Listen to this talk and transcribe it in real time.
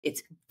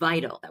It's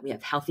vital that we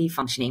have healthy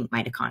functioning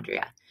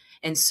mitochondria.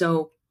 And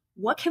so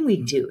what can we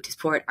do to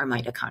support our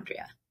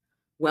mitochondria?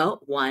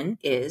 Well, one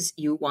is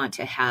you want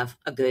to have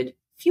a good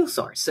fuel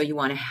source. So you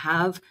want to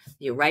have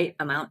the right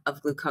amount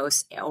of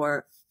glucose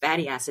or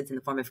fatty acids in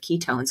the form of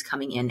ketones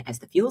coming in as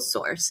the fuel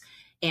source.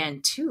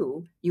 And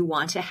two, you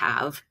want to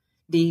have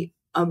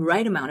a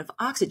right amount of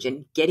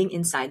oxygen getting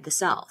inside the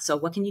cell. So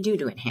what can you do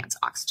to enhance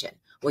oxygen?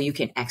 Well, you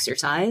can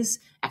exercise.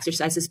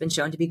 Exercise has been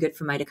shown to be good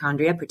for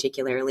mitochondria,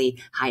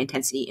 particularly high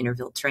intensity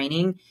interval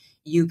training.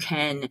 You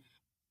can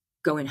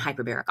go in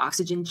hyperbaric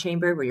oxygen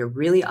chamber where you're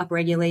really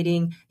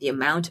upregulating the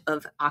amount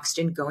of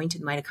oxygen going to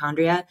the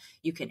mitochondria.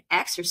 You can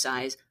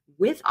exercise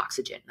with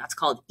oxygen. That's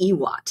called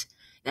EWAT.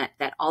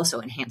 That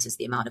also enhances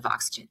the amount of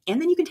oxygen.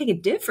 And then you can take a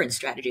different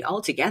strategy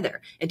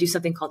altogether and do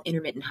something called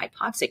intermittent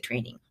hypoxic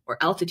training or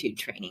altitude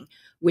training,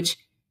 which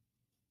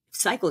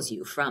cycles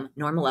you from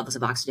normal levels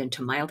of oxygen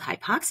to mild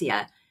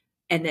hypoxia.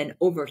 And then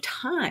over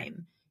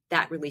time,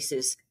 that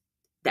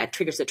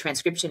triggers the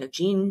transcription of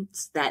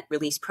genes that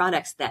release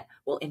products that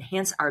will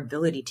enhance our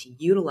ability to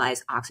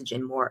utilize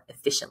oxygen more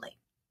efficiently.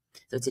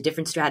 So it's a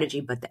different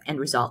strategy, but the end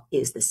result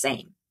is the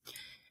same.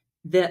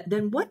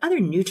 Then what other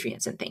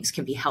nutrients and things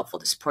can be helpful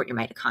to support your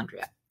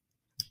mitochondria?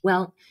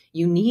 Well,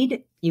 you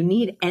need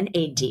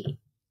NAD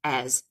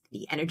as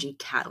the energy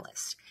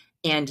catalyst,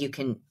 and you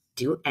can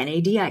do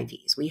NAD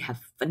IVs. We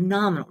have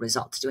phenomenal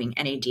results doing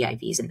NAD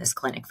IVs in this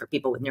clinic for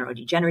people with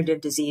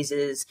neurodegenerative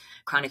diseases,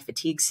 chronic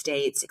fatigue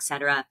states,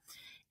 etc.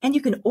 And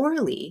you can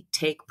orally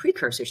take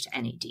precursors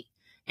to NAD,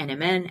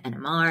 NMN,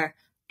 NMR,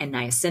 and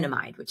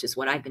niacinamide, which is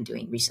what I've been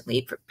doing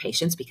recently for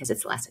patients because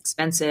it's less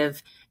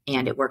expensive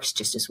and it works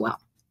just as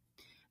well.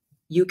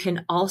 You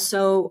can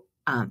also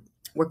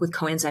work with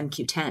coenzyme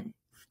Q10.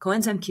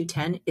 Coenzyme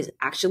Q10 is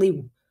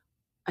actually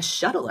a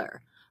shuttler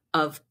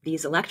of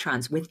these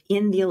electrons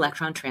within the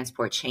electron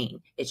transport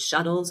chain. It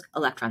shuttles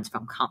electrons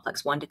from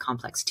complex 1 to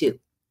complex 2.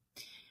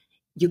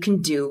 You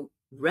can do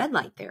red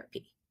light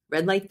therapy.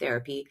 Red light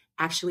therapy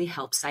actually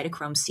helps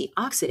cytochrome C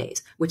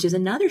oxidase, which is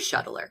another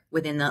shuttler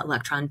within the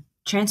electron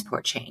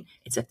transport chain.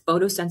 It's a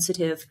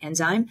photosensitive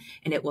enzyme,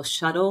 and it will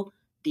shuttle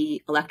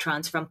the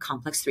electrons from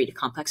complex 3 to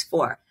complex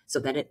 4 so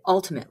that it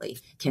ultimately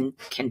can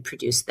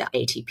produce the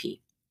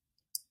ATP.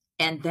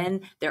 And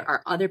then there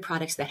are other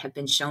products that have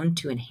been shown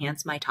to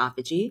enhance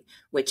mitophagy,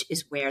 which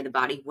is where the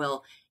body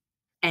will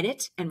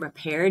edit and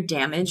repair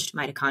damaged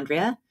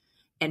mitochondria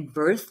and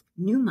birth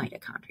new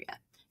mitochondria.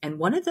 And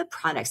one of the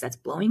products that's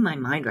blowing my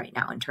mind right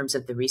now in terms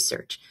of the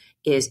research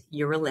is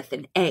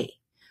urolithin A,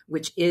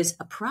 which is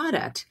a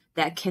product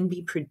that can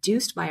be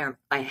produced by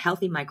a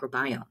healthy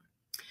microbiome.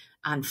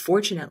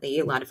 Unfortunately,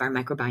 a lot of our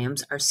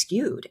microbiomes are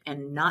skewed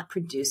and not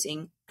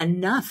producing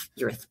enough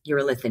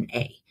urolithin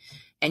A.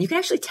 And you can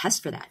actually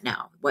test for that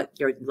now, what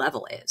your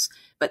level is.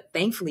 But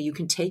thankfully, you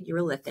can take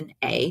urolithin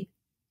A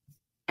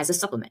as a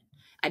supplement.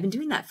 I've been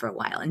doing that for a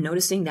while and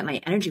noticing that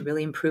my energy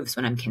really improves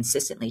when I'm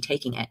consistently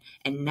taking it.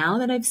 And now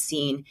that I've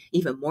seen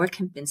even more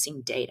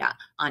convincing data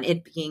on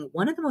it being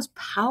one of the most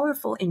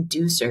powerful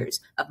inducers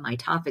of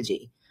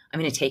mitophagy, I'm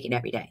going to take it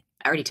every day.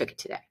 I already took it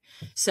today.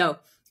 So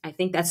I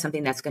think that's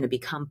something that's going to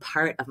become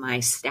part of my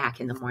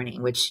stack in the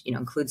morning, which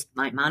includes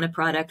my Mana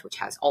product, which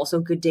has also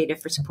good data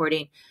for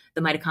supporting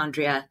the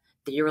mitochondria,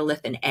 the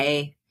urolithin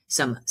A,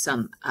 some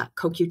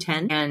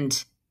CoQ10,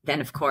 and then,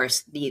 of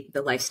course, the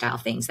lifestyle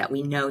things that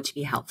we know to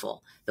be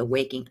helpful. The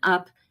waking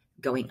up,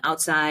 going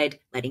outside,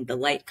 letting the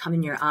light come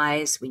in your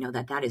eyes. We know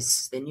that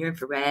is the near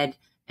infrared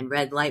and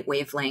red light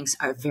wavelengths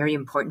are very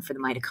important for the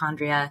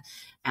mitochondria.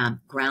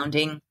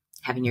 Grounding,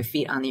 having your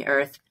feet on the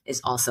earth is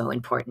also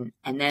important.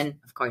 And then,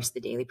 of course, the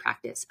daily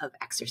practice of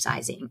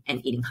exercising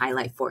and eating high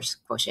life force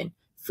quotient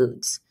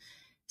foods.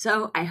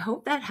 So I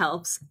hope that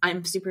helps.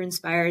 I'm super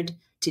inspired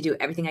to do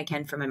everything I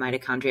can for my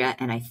mitochondria.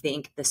 And I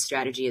think the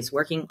strategy is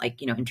working,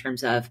 in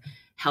terms of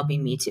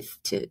helping me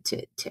to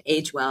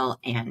age well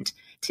and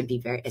to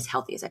be as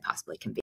healthy as I possibly can be.